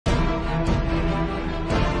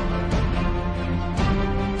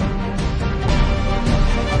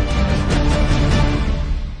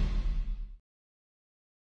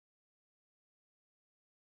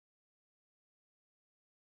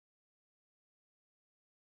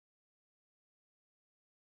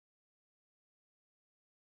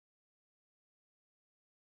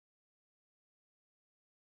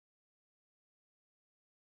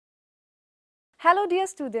Hello dear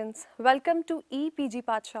students, welcome to EPG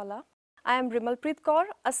Pathshala. I am Rimalpreet Kaur,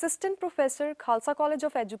 Assistant Professor, Khalsa College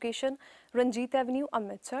of Education, Ranjit Avenue,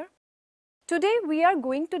 Amritsar. Today we are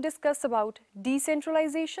going to discuss about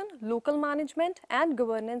decentralization, local management and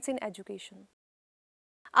governance in education.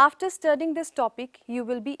 After studying this topic, you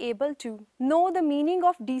will be able to know the meaning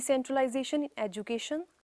of decentralization in education,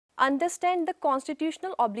 understand the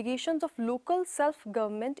constitutional obligations of local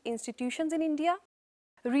self-government institutions in India,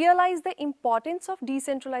 realize the importance of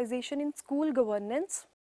decentralization in school governance,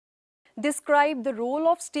 describe the role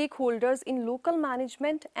of stakeholders in local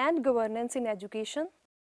management and governance in education,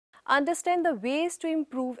 understand the ways to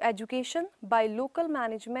improve education by local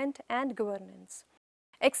management and governance,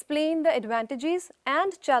 explain the advantages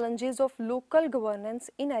and challenges of local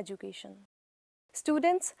governance in education.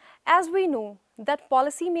 Students, as we know that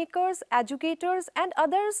policymakers, educators and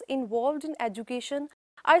others involved in education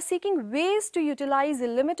are seeking ways to utilize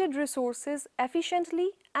limited resources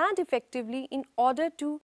efficiently and effectively in order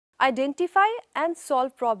to identify and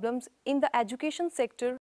solve problems in the education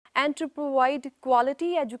sector and to provide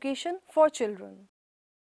quality education for children.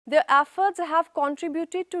 Their efforts have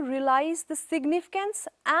contributed to realize the significance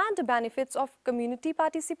and benefits of community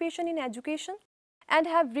participation in education and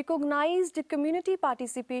have recognized community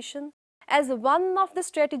participation as one of the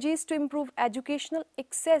strategies to improve educational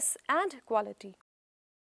access and quality.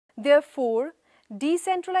 Therefore,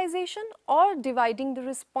 decentralization or dividing the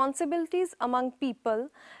responsibilities among people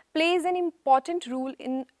plays an important role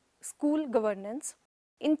in school governance.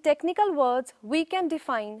 In technical words, we can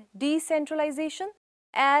define decentralization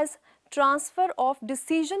as transfer of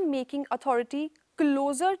decision-making authority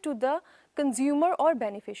closer to the consumer or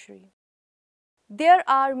beneficiary. There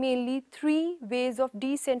are mainly three ways of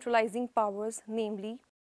decentralizing powers, namely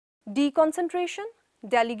deconcentration,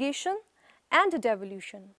 delegation, and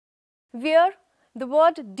devolution, where the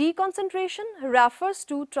word deconcentration refers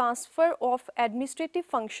to transfer of administrative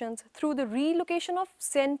functions through the relocation of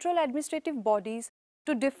central administrative bodies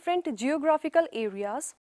to different geographical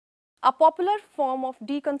areas. A popular form of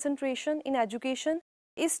deconcentration in education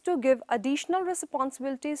is to give additional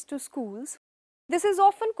responsibilities to schools. This is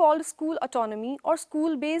often called school autonomy or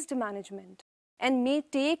school-based management and may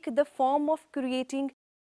take the form of creating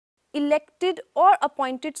elected or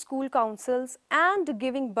appointed school councils and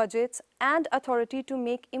giving budgets and authority to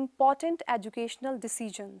make important educational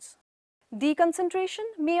decisions. Deconcentration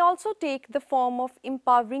may also take the form of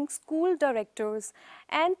empowering school directors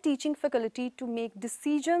and teaching faculty to make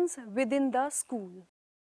decisions within the school.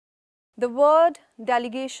 The word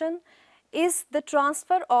delegation is the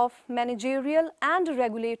transfer of managerial and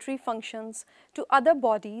regulatory functions to other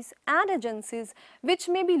bodies and agencies which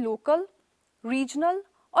may be local, regional,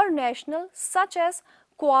 or national, such as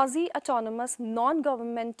quasi-autonomous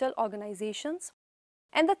non-governmental organizations.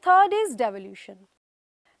 And the third is devolution.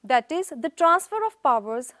 That is the transfer of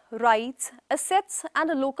powers, rights, assets and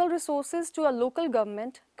local resources to a local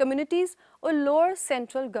government, communities or lower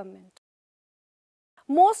central government.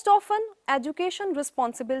 Most often, education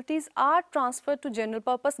responsibilities are transferred to general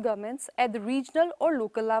purpose governments at the regional or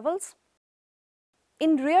local levels.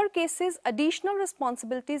 In rare cases, additional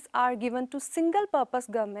responsibilities are given to single-purpose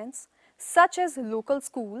governments, such as local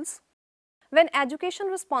schools. When education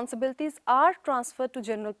responsibilities are transferred to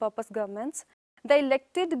general-purpose governments, the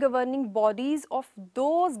elected governing bodies of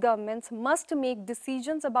those governments must make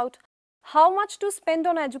decisions about how much to spend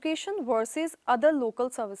on education versus other local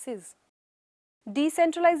services.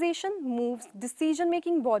 Decentralization moves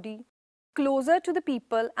decision-making body closer to the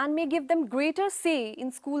people and may give them greater say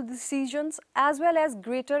in school decisions as well as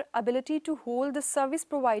greater ability to hold the service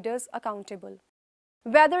providers accountable.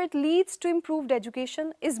 Whether it leads to improved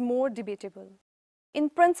education is more debatable. In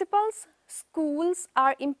principles, schools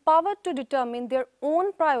are empowered to determine their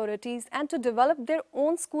own priorities and to develop their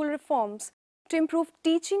own school reforms to improve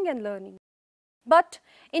teaching and learning. But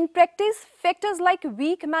in practice, factors like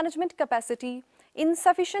weak management capacity,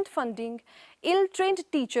 insufficient funding, ill-trained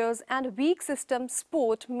teachers and weak system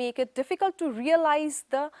support make it difficult to realize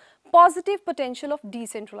the positive potential of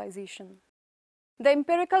decentralization. The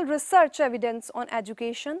empirical research evidence on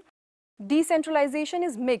education, decentralization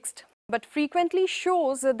is mixed, but frequently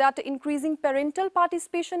shows that increasing parental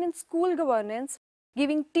participation in school governance,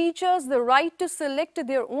 giving teachers the right to select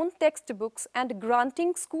their own textbooks and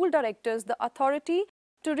granting school directors the authority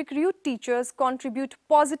to recruit teachers contribute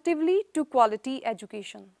positively to quality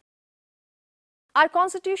education. Our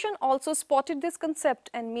Constitution also spotted this concept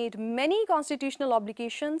and made many constitutional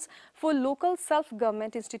obligations for local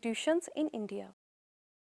self-government institutions in India.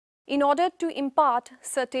 In order to impart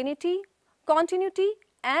certainty, continuity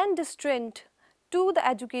and strength to the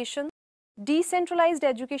education, Decentralized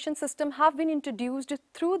education system have been introduced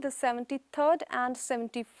through the 73rd and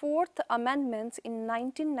 74th Amendments in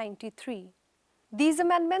 1993. These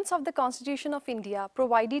amendments of the Constitution of India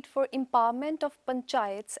provided for empowerment of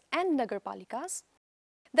panchayats and nagarpalikas.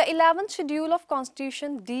 The 11th schedule of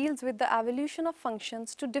Constitution deals with the evolution of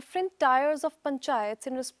functions to different tiers of panchayats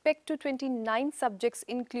in respect to 29 subjects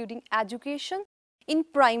including education in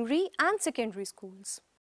primary and secondary schools.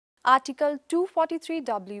 Article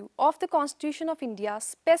 243W of the Constitution of India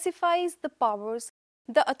specifies the powers,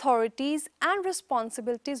 the authorities and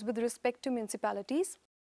responsibilities with respect to municipalities.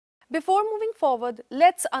 Before moving forward,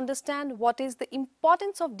 let's understand what is the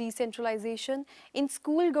importance of decentralization in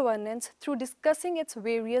school governance through discussing its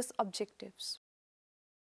various objectives.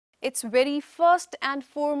 Its very first and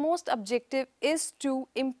foremost objective is to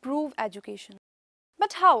improve education.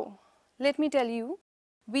 But how? Let me tell you,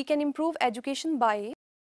 we can improve education by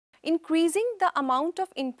increasing the amount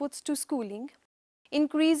of inputs to schooling,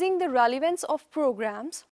 increasing the relevance of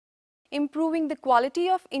programs, improving the quality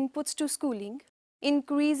of inputs to schooling,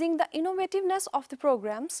 increasing the innovativeness of the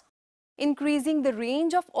programs, increasing the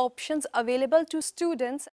range of options available to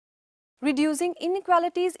students, reducing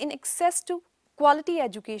inequalities in access to quality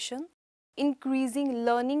education, increasing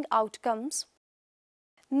learning outcomes.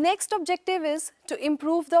 Next objective is to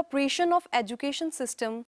improve the operation of education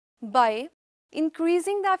system by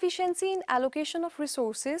increasing the efficiency in allocation of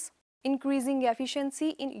resources, increasing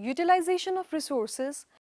efficiency in utilization of resources,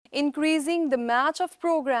 increasing the match of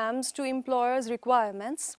programs to employers'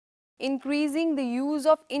 requirements, increasing the use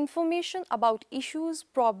of information about issues,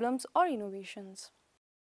 problems or innovations.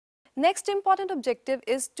 Next important objective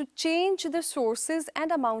is to change the sources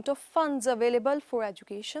and amount of funds available for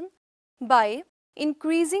education by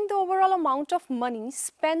increasing the overall amount of money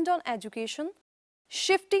spent on education,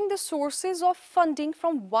 shifting the sources of funding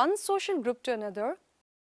from one social group to another.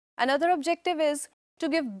 Another objective is to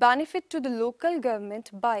give benefit to the local government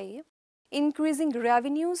by increasing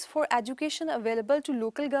revenues for education available to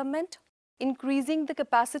local government, increasing the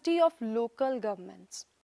capacity of local governments,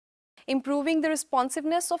 improving the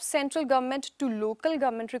responsiveness of central government to local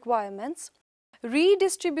government requirements,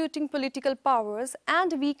 redistributing political powers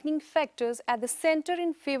and weakening factors at the center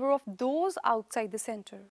in favor of those outside the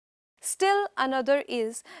center. Still another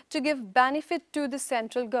is to give benefit to the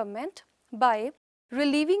central government by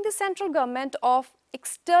relieving the central government of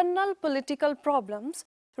external political problems,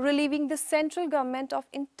 relieving the central government of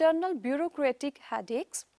internal bureaucratic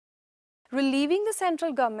headaches, relieving the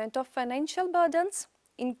central government of financial burdens,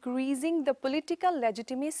 increasing the political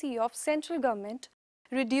legitimacy of central government,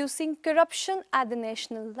 reducing corruption at the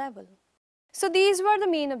national level. So these were the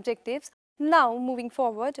main objectives. Now moving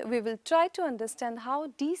forward, we will try to understand how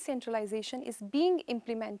decentralization is being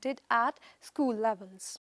implemented at school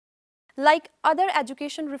levels. Like other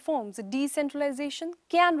education reforms, decentralization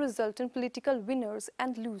can result in political winners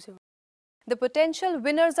and losers. The potential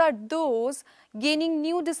winners are those gaining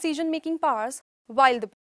new decision-making powers, while the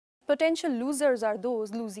potential losers are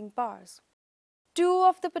those losing powers. Two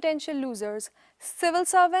of the potential losers, civil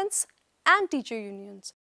servants and teacher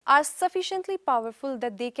unions, are sufficiently powerful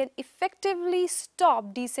that they can effectively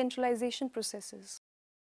stop decentralization processes.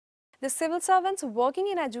 The civil servants working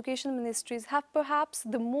in education ministries have perhaps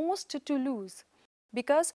the most to lose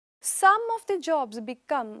because some of the jobs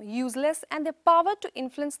become useless and their power to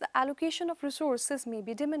influence the allocation of resources may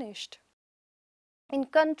be diminished. In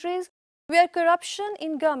countries where corruption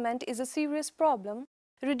in government is a serious problem,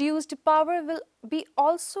 reduced power will be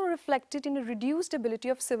also reflected in a reduced ability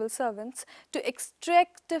of civil servants to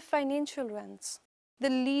extract financial rents. The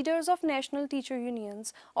leaders of national teacher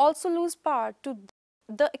unions also lose power to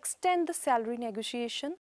the extent the salary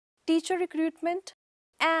negotiation, teacher recruitment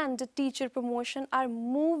and teacher promotion are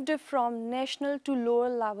moved from national to lower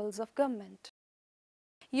levels of government.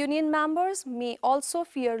 Union members may also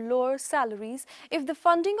fear lower salaries if the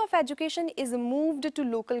funding of education is moved to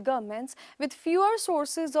local governments with fewer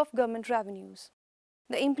sources of government revenues.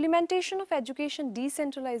 The implementation of education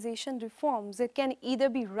decentralization reforms can either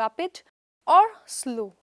be rapid or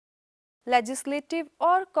slow. Legislative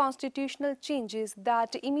or constitutional changes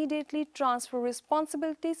that immediately transfer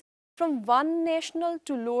responsibilities from one national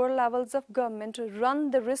to lower levels of government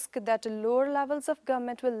run the risk that lower levels of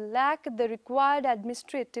government will lack the required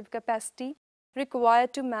administrative capacity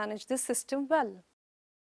required to manage the system well.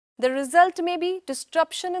 The result may be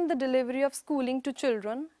disruption in the delivery of schooling to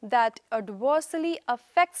children that adversely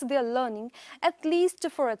affects their learning, at least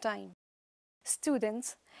for a time.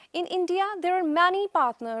 Students, in India, there are many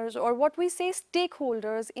partners or what we say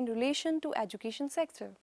stakeholders in relation to education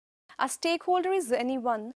sector. A stakeholder is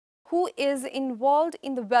anyone who is involved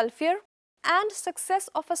in the welfare, and success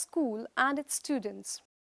of a school and its students,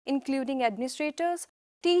 including administrators,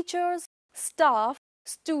 teachers, staff,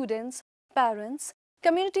 students, parents,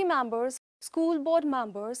 community members, school board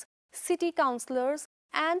members, city councillors,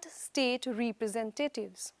 and state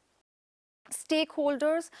representatives.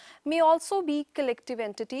 Stakeholders may also be collective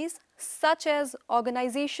entities such as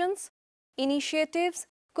organizations, initiatives,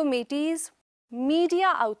 committees,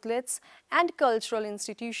 media outlets, and cultural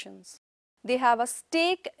institutions. They have a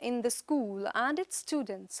stake in the school and its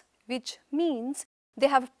students, which means they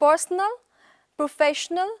have personal,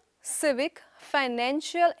 professional, civic,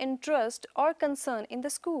 financial interest or concern in the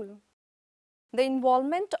school. The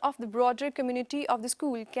involvement of the broader community of the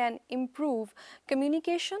school can improve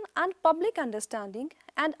communication and public understanding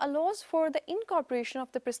and allows for the incorporation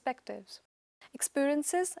of the perspectives,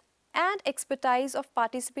 experiences, and expertise of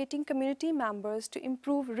participating community members to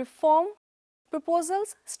improve reform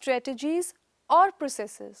proposals, strategies, or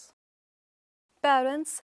processes.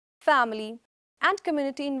 Parents, family, and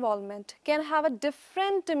community involvement can have a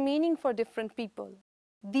different meaning for different people.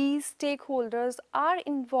 These stakeholders are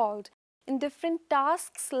involved in different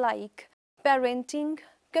tasks like parenting,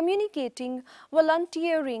 communicating,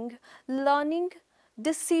 volunteering, learning,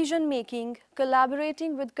 decision making,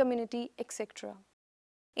 collaborating with community, etc.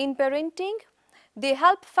 In parenting, they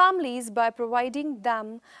help families by providing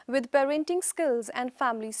them with parenting skills and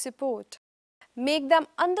family support, make them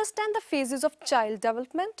understand the phases of child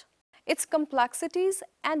development, its complexities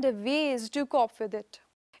and ways to cope with it.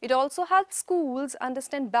 It also helps schools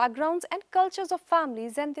understand backgrounds and cultures of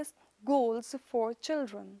families and their goals for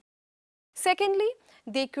children. Secondly,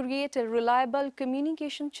 they create reliable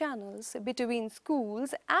communication channels between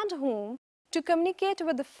schools and home to communicate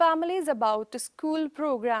with the families about school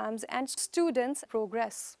programs and students'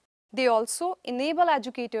 progress. They also enable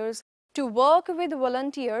educators to work with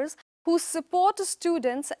volunteers who support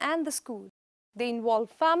students and the school. They involve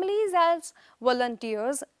families as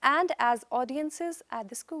volunteers and as audiences at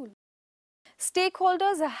the school.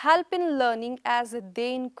 Stakeholders help in learning as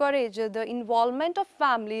they encourage the involvement of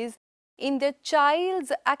families in their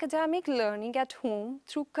child's academic learning at home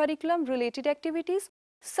through curriculum-related activities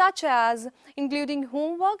such as including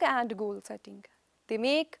homework and goal setting. They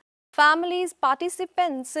make families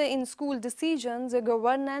participants in school decisions,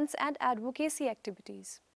 governance and advocacy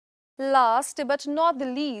activities. Last but not the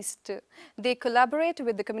least, they collaborate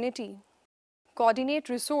with the community, coordinate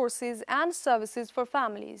resources and services for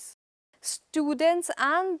families, students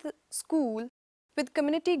and the school with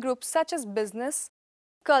community groups such as business,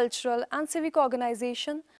 cultural and civic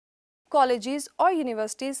organization, colleges or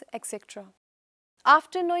universities, etc.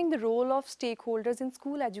 After knowing the role of stakeholders in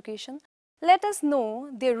school education, let us know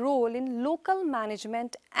their role in local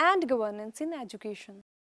management and governance in education.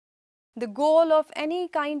 The goal of any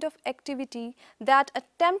kind of activity that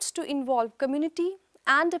attempts to involve community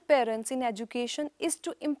and parents in education is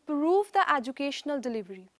to improve the educational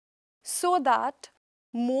delivery so that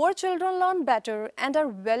more children learn better and are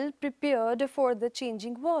well prepared for the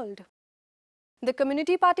changing world. The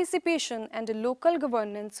community participation and local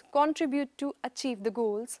governance contribute to achieve the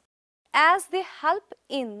goals as they help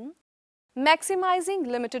in maximizing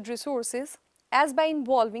limited resources as by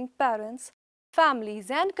involving parents, families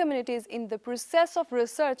and communities in the process of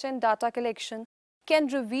research and data collection can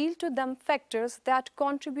reveal to them factors that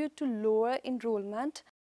contribute to lower enrollment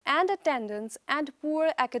and attendance and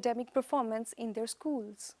poor academic performance in their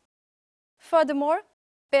schools. Furthermore,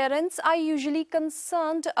 parents are usually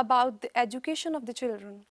concerned about the education of the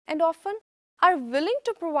children and often are willing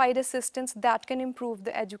to provide assistance that can improve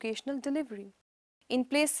the educational delivery. In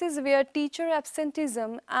places where teacher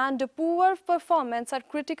absenteeism and poor performance are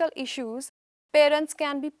critical issues, parents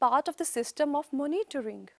can be part of the system of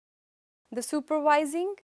monitoring. The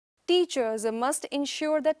supervising teachers must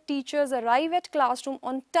ensure that teachers arrive at classroom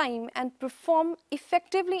on time and perform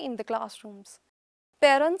effectively in the classrooms.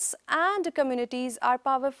 Parents and communities are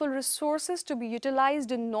powerful resources to be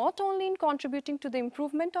utilized not only in contributing to the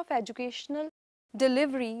improvement of educational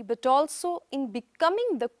delivery but also in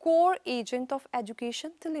becoming the core agent of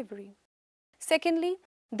education delivery. Secondly,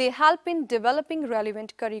 they help in developing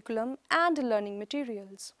relevant curriculum and learning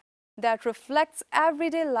materials that reflects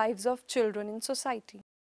everyday lives of children in society.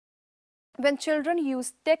 When children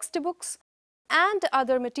use textbooks and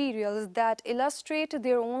other materials that illustrate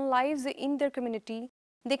their own lives in their community,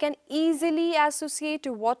 they can easily associate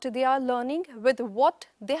what they are learning with what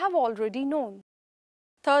they have already known.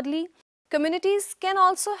 Thirdly, communities can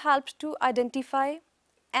also help to identify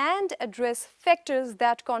and address factors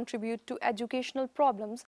that contribute to educational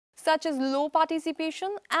problems such as low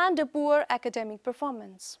participation and poor academic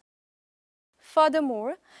performance.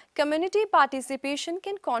 Furthermore, community participation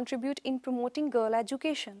can contribute in promoting girl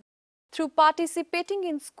education. Through participating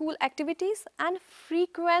in school activities and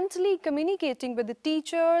frequently communicating with the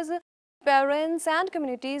teachers, parents and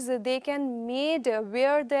communities, they can made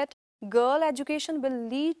aware that girl education will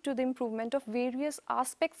lead to the improvement of various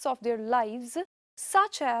aspects of their lives,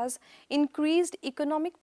 such as increased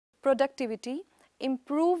economic productivity,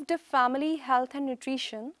 improved family health and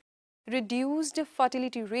nutrition, reduced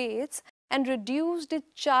fertility rates, and reduced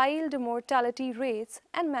child mortality rates,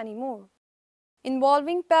 and many more.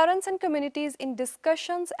 Involving parents and communities in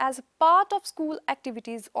discussions as part of school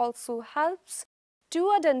activities also helps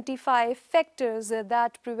to identify factors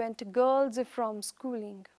that prevent girls from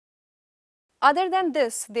schooling. Other than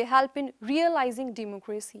this, they help in realizing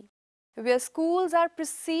democracy, where schools are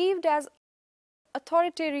perceived as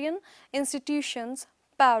authoritarian institutions.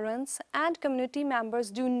 Parents and community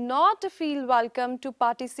members do not feel welcome to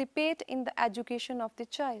participate in the education of the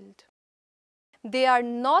child. They are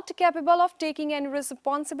not capable of taking any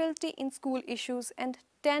responsibility in school issues and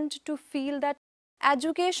tend to feel that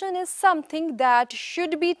education is something that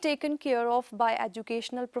should be taken care of by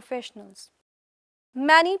educational professionals.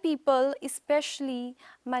 Many people, especially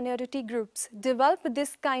minority groups, develop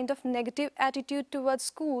this kind of negative attitude towards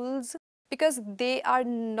schools because they are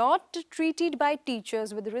not treated by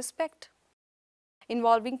teachers with respect.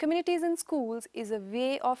 Involving communities in schools is a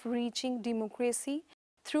way of reaching democracy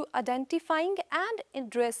through identifying and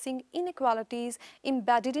addressing inequalities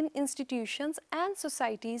embedded in institutions and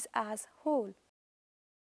societies as whole.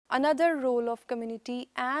 Another role of community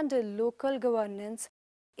and local governance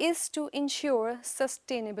is to ensure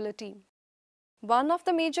sustainability. One of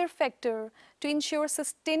the major factors to ensure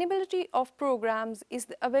sustainability of programs is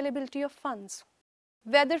the availability of funds,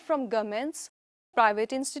 whether from governments,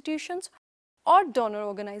 private institutions, or donor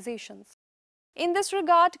organizations. In this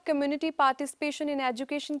regard, community participation in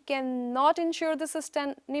education cannot ensure the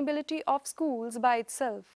sustainability of schools by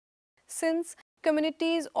itself, since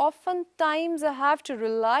communities oftentimes have to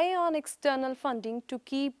rely on external funding to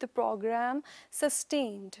keep the program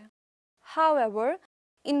sustained. However,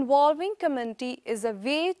 involving community is a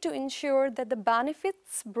way to ensure that the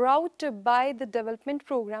benefits brought by the development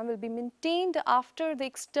program will be maintained after the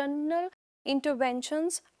external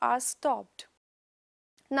interventions are stopped.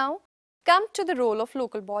 Now, come to the role of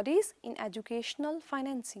local bodies in educational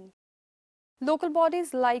financing. Local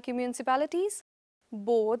bodies like municipalities,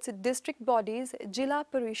 boards, district bodies, Jila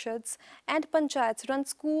Parishads and Panchayats run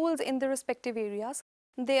schools in their respective areas.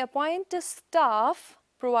 They appoint staff,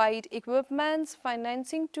 provide equipments,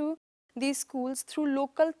 financing to these schools through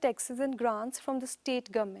local taxes and grants from the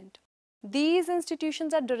state government. These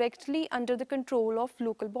institutions are directly under the control of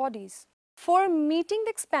local bodies. For meeting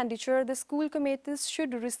the expenditure, the school committees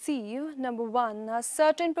should receive, number one, a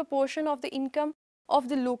certain proportion of the income of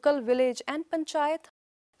the local village and panchayat.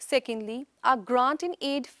 Secondly, a grant in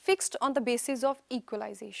aid fixed on the basis of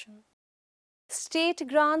equalization. State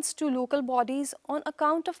grants to local bodies on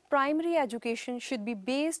account of primary education should be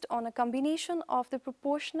based on a combination of the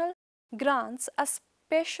proportional grants, a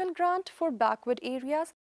special grant for backward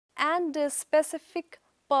areas, and specific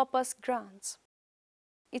purpose grants.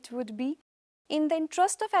 It would be in the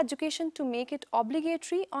interest of education to make it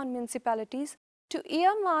obligatory on municipalities to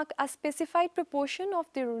earmark a specified proportion of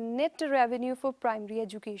their net revenue for primary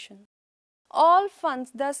education. All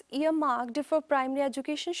funds thus earmarked for primary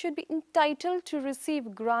education should be entitled to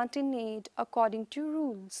receive grant in aid according to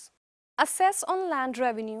rules. Assess on land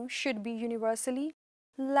revenue should be universally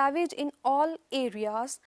levied in all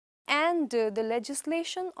areas, and the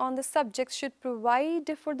legislation on the subject should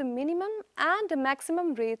provide for the minimum and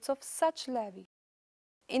maximum rates of such levy.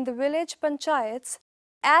 In the village panchayats,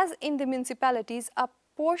 as in the municipalities, a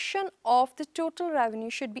portion of the total revenue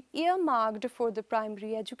should be earmarked for the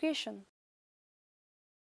primary education.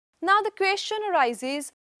 Now the question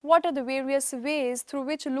arises, what are the various ways through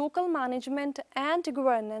which local management and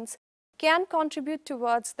governance can contribute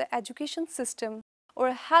towards the education system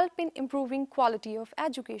or help in improving quality of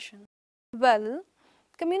education? Well,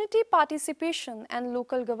 community participation and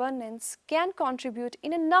local governance can contribute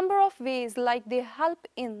in a number of ways, like they help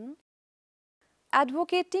in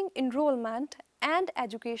advocating enrollment and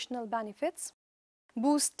educational benefits,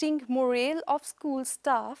 boosting morale of school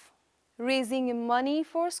staff, raising money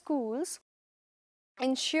for schools,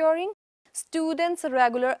 ensuring students'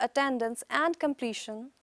 regular attendance and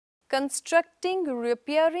completion, constructing,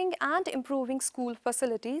 repairing and improving school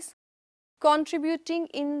facilities, contributing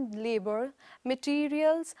in labor,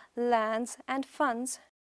 materials, lands and funds,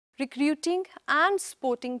 recruiting and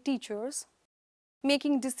supporting teachers,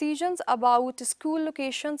 making decisions about school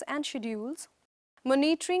locations and schedules,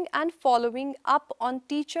 monitoring and following up on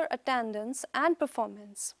teacher attendance and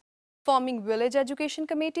performance, forming village education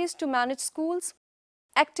committees to manage schools,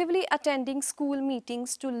 actively attending school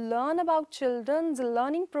meetings to learn about children's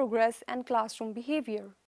learning progress and classroom behavior,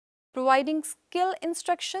 providing skill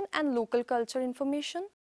instruction and local culture information,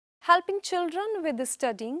 helping children with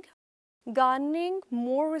studying, garnering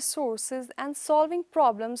more resources and solving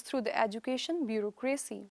problems through the education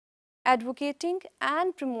bureaucracy, advocating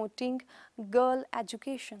and promoting girl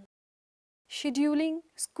education, scheduling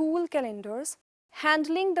school calendars,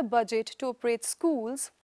 handling the budget to operate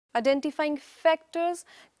schools, identifying factors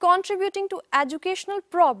contributing to educational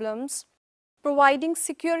problems, providing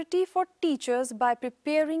security for teachers by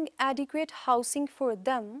preparing adequate housing for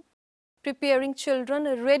them, preparing children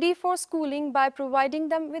ready for schooling by providing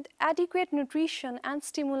them with adequate nutrition and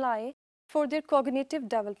stimuli for their cognitive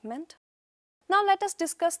development. Now let us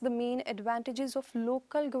discuss the main advantages of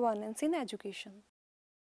local governance in education.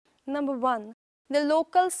 Number 1. The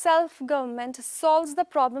local self-government solves the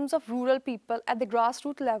problems of rural people at the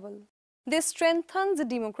grassroots level. This strengthens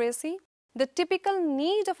democracy. The typical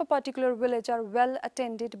needs of a particular village are well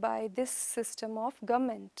attended by this system of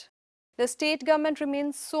government. The state government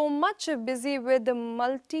remains so much busy with the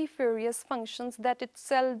multifarious functions that it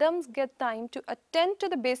seldom gets time to attend to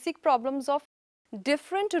the basic problems of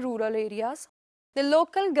different rural areas. The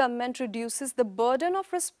local government reduces the burden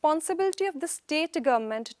of responsibility of the state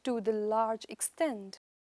government to the large extent.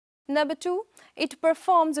 Number 2, it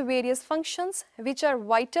performs various functions which are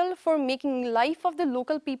vital for making life of the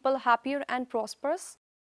local people happier and prosperous.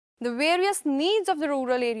 The various needs of the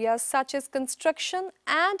rural areas such as construction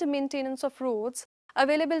and maintenance of roads,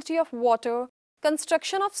 availability of water,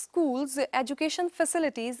 construction of schools, education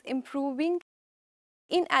facilities, improving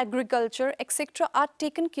in agriculture, etc. are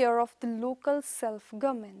taken care of the local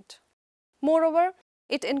self-government. Moreover,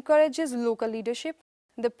 it encourages local leadership.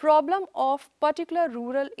 The problem of particular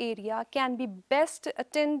rural area can be best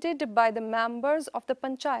attended by the members of the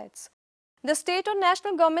panchayats. The state or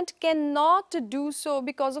national government cannot do so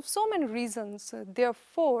because of so many reasons.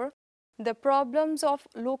 Therefore, the problems of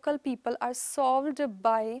local people are solved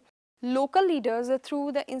by local leaders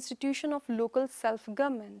through the institution of local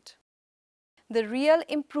self-government. The real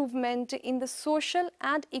improvement in the social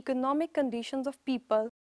and economic conditions of people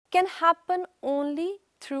can happen only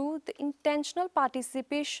through the intentional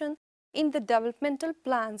participation in the developmental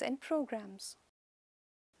plans and programs.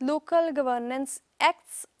 Local governance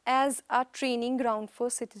acts as a training ground for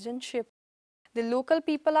citizenship. The local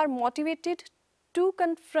people are motivated to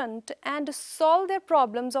confront and solve their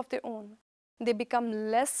problems of their own. They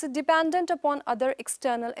become less dependent upon other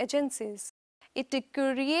external agencies. It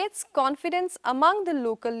creates confidence among the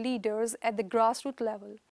local leaders at the grassroots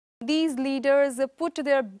level. These leaders put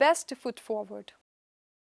their best foot forward.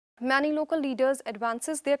 Many local leaders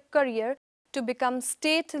advances their career to become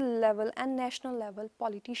state level and national level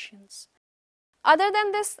politicians. Other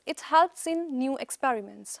than this, it helps in new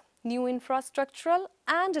experiments. New infrastructural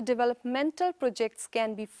and developmental projects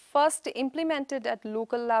can be first implemented at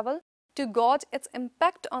local level to gauge its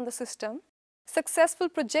impact on the system. Successful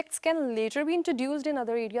projects can later be introduced in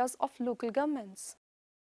other areas of local governments.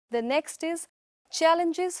 The next is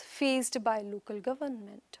challenges faced by local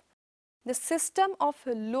government. The system of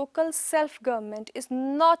local self-government is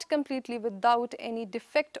not completely without any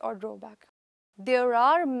defect or drawback. There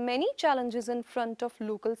are many challenges in front of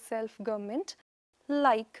local self-government,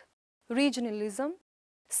 like regionalism.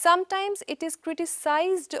 Sometimes it is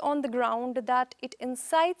criticized on the ground that it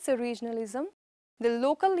incites regionalism. The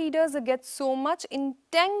local leaders get so much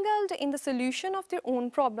entangled in the solution of their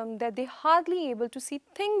own problem that they hardly able to see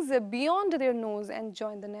things beyond their nose and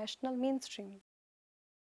join the national mainstream.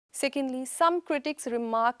 Secondly, some critics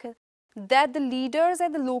remark that the leaders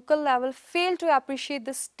at the local level fail to appreciate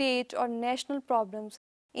the state or national problems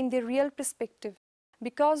in their real perspective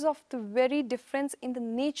because of the very difference in the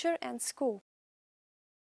nature and scope.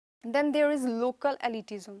 Then there is local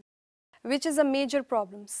elitism, which is a major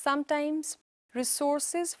problem. Sometimes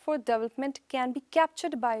resources for development can be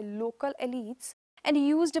captured by local elites and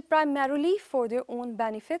used primarily for their own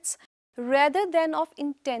benefits rather than of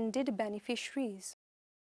intended beneficiaries.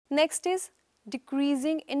 Next is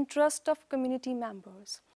decreasing interest of community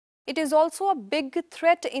members. It is also a big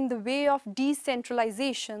threat in the way of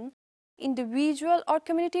decentralization. Individual or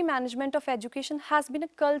community management of education has been a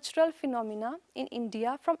cultural phenomena in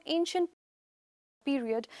India from ancient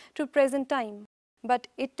period to present time, but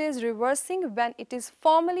it is reversing when it is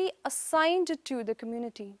formally assigned to the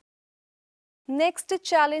community. Next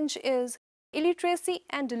challenge is illiteracy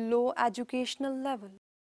and low educational level.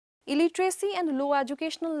 Illiteracy and low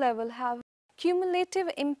educational level have cumulative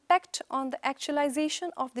impact on the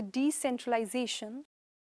actualization of the decentralization,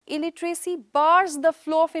 illiteracy bars the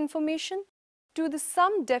flow of information to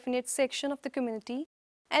some definite section of the community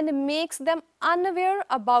and makes them unaware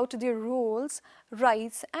about their roles,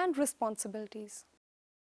 rights, and responsibilities.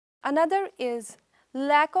 Another is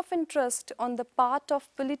lack of interest on the part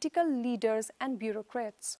of political leaders and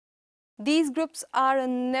bureaucrats. These groups are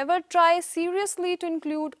never try seriously to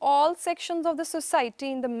include all sections of the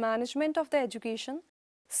society in the management of the education.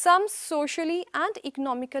 Some socially and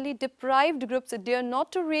economically deprived groups dare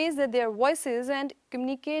not to raise their voices and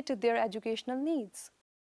communicate their educational needs.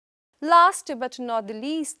 Last but not the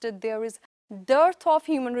least, there is dearth of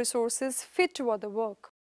human resources fit for the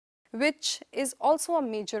work, which is also a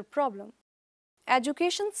major problem.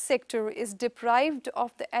 Education sector is deprived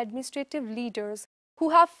of the administrative leaders who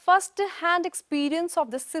have first-hand experience of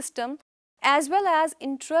the system as well as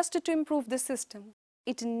interest to improve the system.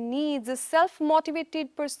 It needs a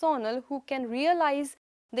self-motivated personnel who can realize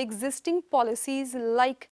the existing policies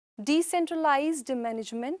like decentralized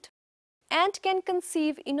management and can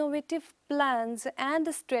conceive innovative plans and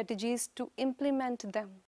strategies to implement them.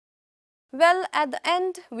 Well, at the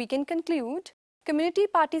end, we can conclude community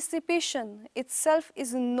participation itself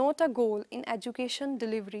is not a goal in education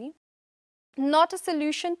delivery, not a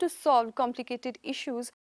solution to solve complicated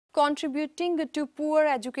issues contributing to poor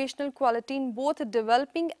educational quality in both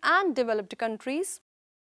developing and developed countries.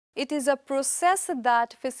 It is a process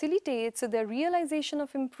that facilitates the realization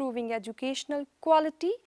of improving educational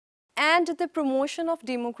quality and the promotion of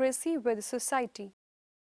democracy with society.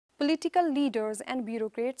 Political leaders and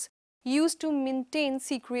bureaucrats used to maintain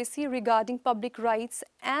secrecy regarding public rights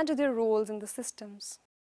and their roles in the systems.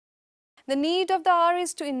 The need of the hour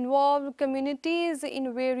is to involve communities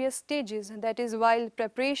in various stages, that is, while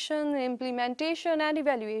preparation, implementation, and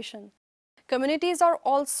evaluation. Communities are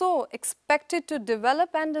also expected to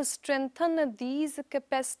develop and strengthen these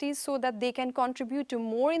capacities so that they can contribute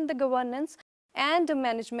more in the governance and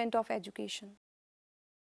management of education.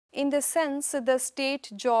 In this sense, the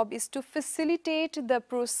state job is to facilitate the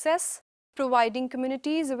process, providing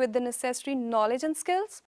communities with the necessary knowledge and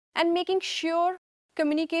skills, and making sure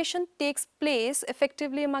communication takes place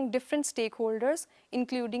effectively among different stakeholders,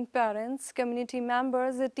 including parents, community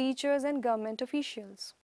members, teachers, and government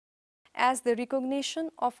officials. As the recognition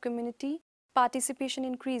of community participation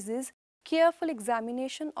increases, careful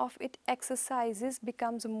examination of its exercises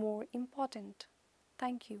becomes more important.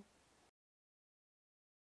 Thank you.